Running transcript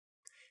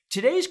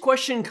Today's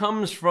question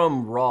comes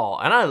from Raw,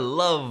 and I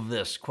love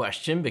this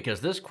question because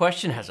this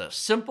question has a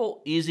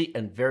simple, easy,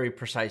 and very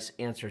precise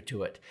answer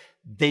to it.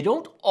 They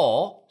don't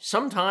all.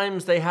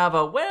 Sometimes they have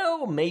a,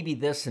 well, maybe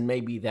this and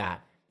maybe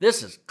that.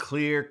 This is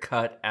clear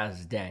cut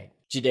as day.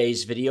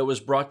 Today's video was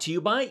brought to you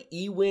by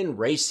Ewin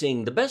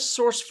Racing, the best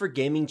source for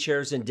gaming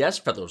chairs and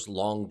desks for those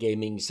long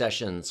gaming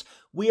sessions.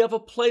 We have a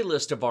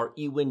playlist of our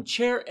Ewin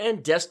chair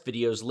and desk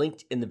videos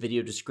linked in the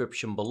video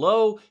description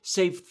below.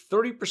 Save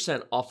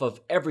 30% off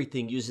of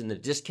everything using the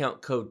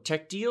discount code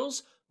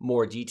TechDeals.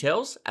 More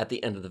details at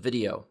the end of the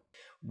video.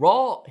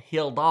 Raw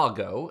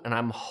Hildago, and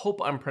I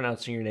hope I'm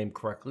pronouncing your name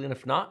correctly, and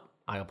if not,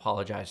 I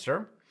apologize,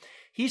 sir.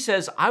 He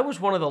says, I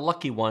was one of the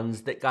lucky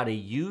ones that got a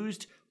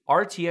used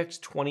RTX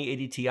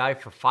 2080 Ti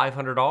for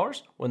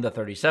 $500 when the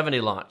 3070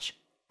 launched.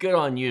 Good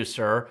on you,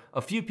 sir.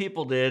 A few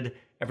people did,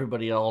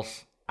 everybody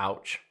else,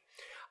 ouch.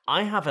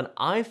 I have an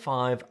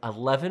i5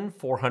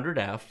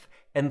 11400F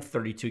and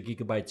 32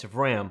 gigabytes of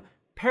RAM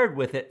paired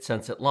with it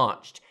since it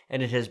launched,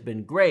 and it has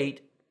been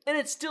great, and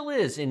it still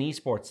is in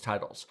esports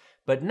titles.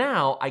 But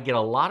now I get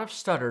a lot of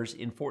stutters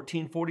in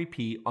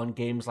 1440p on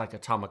games like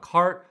Atomic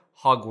Heart,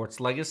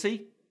 Hogwarts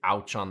Legacy,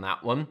 ouch on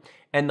that one,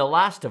 and The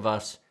Last of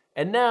Us,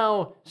 and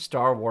now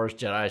Star Wars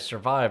Jedi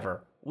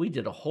Survivor. We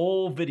did a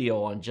whole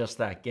video on just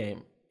that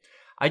game.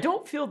 I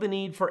don't feel the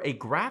need for a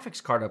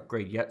graphics card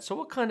upgrade yet, so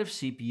what kind of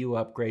CPU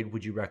upgrade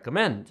would you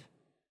recommend?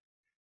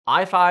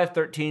 i5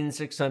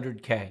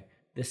 13600K.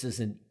 This is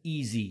an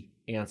easy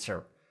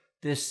answer.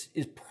 This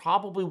is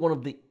probably one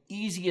of the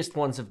easiest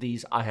ones of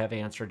these I have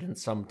answered in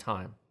some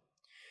time.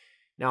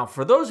 Now,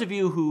 for those of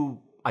you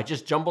who I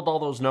just jumbled all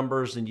those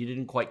numbers and you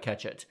didn't quite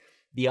catch it,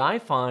 the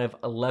i5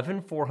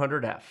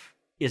 11400F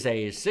is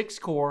a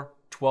 6-core,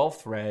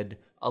 12-thread,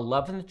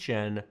 11th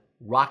gen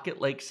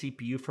Rocket Lake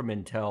CPU from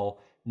Intel.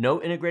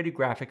 No integrated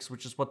graphics,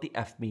 which is what the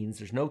F means.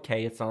 There's no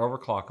K, it's not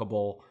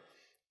overclockable.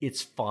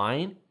 It's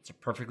fine, it's a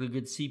perfectly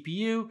good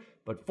CPU,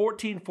 but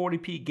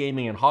 1440p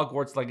gaming and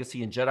Hogwarts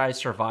Legacy and Jedi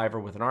Survivor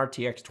with an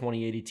RTX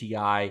 2080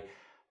 Ti,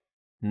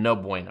 no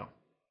bueno.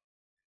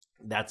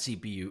 That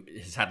CPU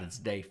has had its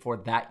day for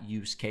that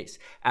use case.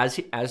 As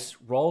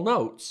Raul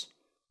notes,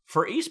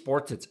 for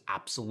esports, it's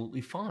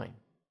absolutely fine.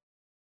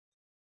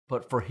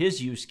 But for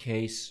his use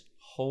case,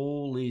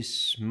 holy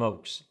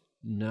smokes,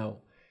 no.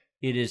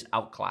 It is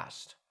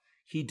outclassed.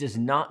 He does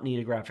not need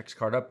a graphics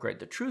card upgrade.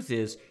 The truth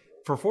is,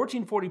 for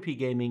 1440p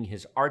gaming,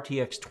 his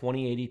RTX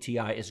 2080 Ti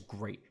is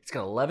great. It's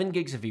got 11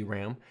 gigs of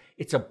VRAM.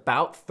 It's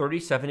about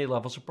 3070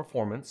 levels of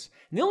performance.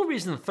 And the only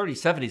reason the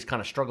 3070 is kind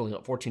of struggling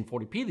at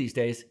 1440p these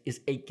days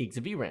is 8 gigs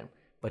of VRAM.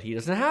 But he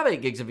doesn't have 8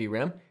 gigs of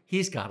VRAM.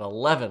 He's got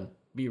 11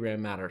 VRAM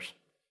matters.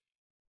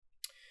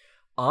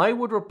 I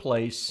would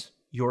replace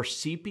your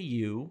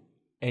CPU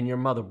and your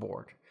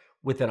motherboard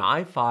with an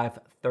i5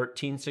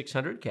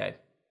 13600K.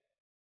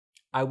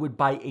 I would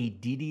buy a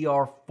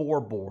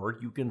DDR4 board.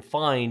 You can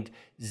find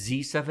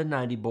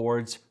Z790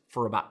 boards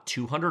for about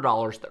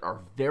 $200 that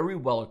are very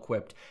well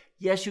equipped.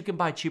 Yes, you can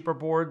buy cheaper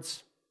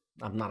boards.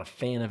 I'm not a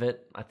fan of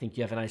it. I think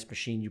you have a nice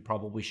machine. You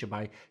probably should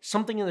buy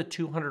something in the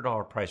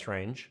 $200 price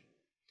range.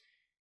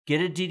 Get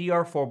a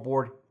DDR4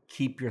 board.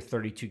 Keep your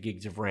 32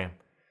 gigs of RAM.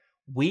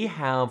 We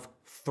have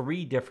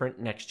 3 different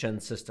next-gen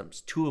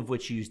systems, 2 of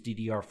which use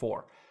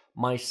DDR4.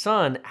 My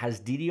son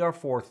has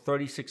DDR4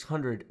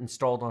 3600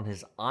 installed on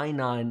his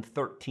i9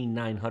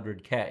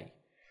 13900K.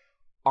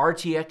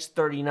 RTX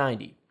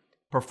 3090.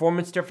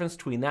 Performance difference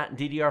between that and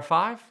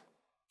DDR5?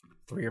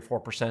 3 or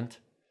 4%.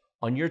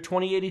 On your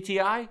 2080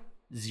 Ti?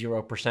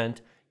 0%.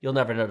 You'll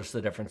never notice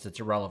the difference.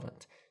 It's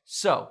irrelevant.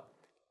 So,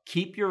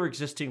 keep your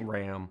existing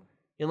RAM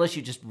unless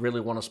you just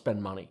really want to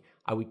spend money.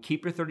 I would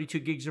keep your 32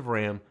 gigs of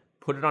RAM,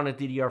 put it on a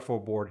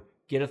DDR4 board,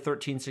 get a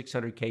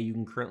 13600K. You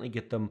can currently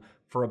get them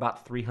for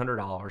about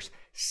 $300.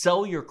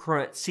 Sell your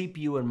current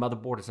CPU and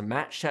motherboard as a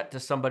match set to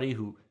somebody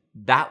who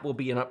that will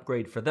be an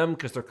upgrade for them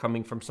because they're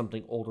coming from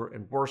something older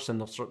and worse, and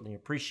they'll certainly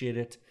appreciate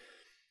it.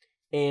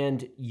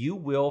 And you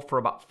will, for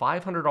about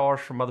 $500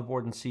 for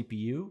motherboard and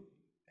CPU,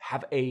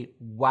 have a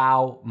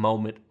wow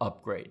moment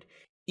upgrade.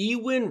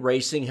 Ewin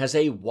Racing has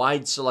a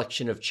wide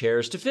selection of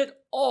chairs to fit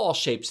all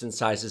shapes and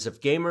sizes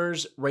of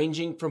gamers,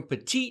 ranging from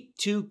petite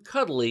to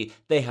cuddly.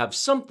 They have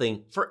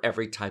something for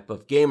every type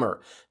of gamer.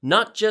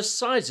 Not just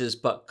sizes,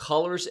 but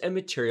colors and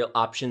material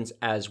options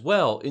as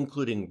well,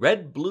 including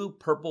red, blue,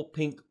 purple,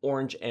 pink,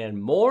 orange,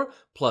 and more,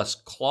 plus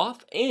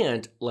cloth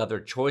and leather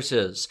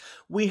choices.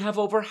 We have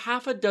over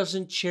half a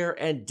dozen chair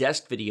and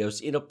desk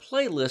videos in a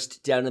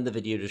playlist down in the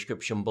video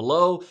description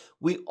below.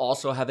 We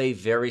also have a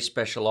very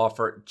special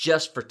offer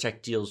just for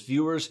Tech Deals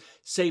viewers.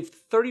 Save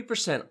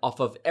 30% off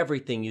of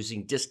everything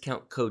using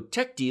discount code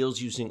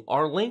TechDeals using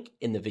our link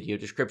in the video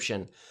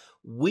description.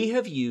 We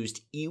have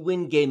used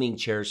Ewin gaming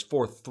chairs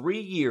for 3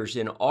 years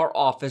in our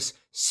office,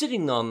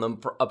 sitting on them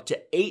for up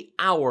to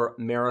 8-hour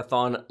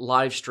marathon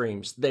live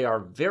streams. They are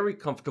very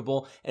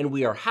comfortable, and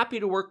we are happy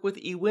to work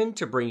with Ewin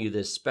to bring you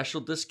this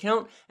special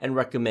discount and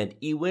recommend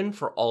Ewin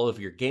for all of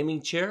your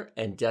gaming chair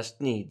and desk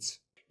needs.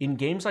 In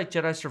games like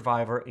Jedi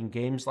Survivor and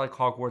games like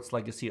Hogwarts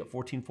Legacy at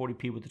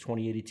 1440p with the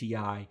 2080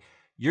 Ti,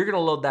 You're going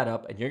to load that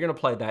up and you're going to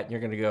play that and you're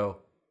going to go,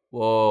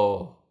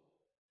 whoa.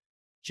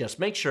 Just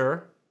make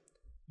sure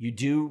you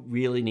do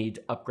really need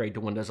to upgrade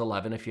to Windows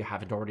 11 if you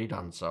haven't already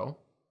done so.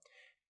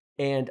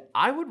 And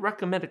I would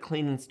recommend a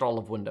clean install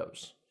of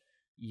Windows.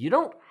 You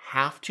don't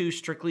have to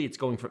strictly. It's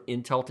going from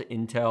Intel to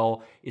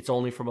Intel. It's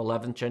only from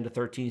 11th gen to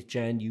 13th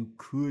gen. You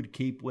could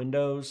keep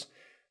Windows,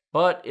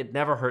 but it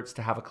never hurts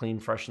to have a clean,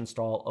 fresh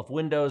install of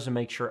Windows and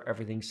make sure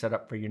everything's set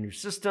up for your new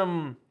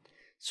system.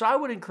 So I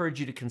would encourage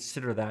you to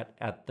consider that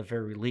at the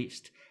very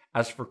least.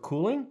 As for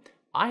cooling,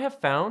 I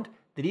have found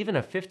that even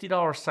a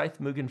 $50 Scythe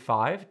Mugen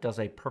 5 does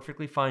a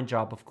perfectly fine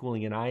job of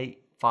cooling an i5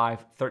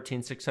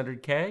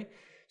 13600K.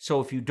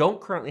 So if you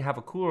don't currently have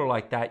a cooler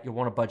like that, you'll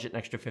want to budget an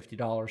extra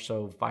 $50,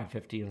 so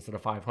 $550 instead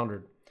of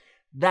 $500.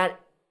 That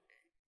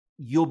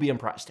you'll be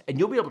impressed, and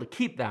you'll be able to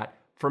keep that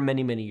for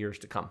many, many years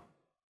to come.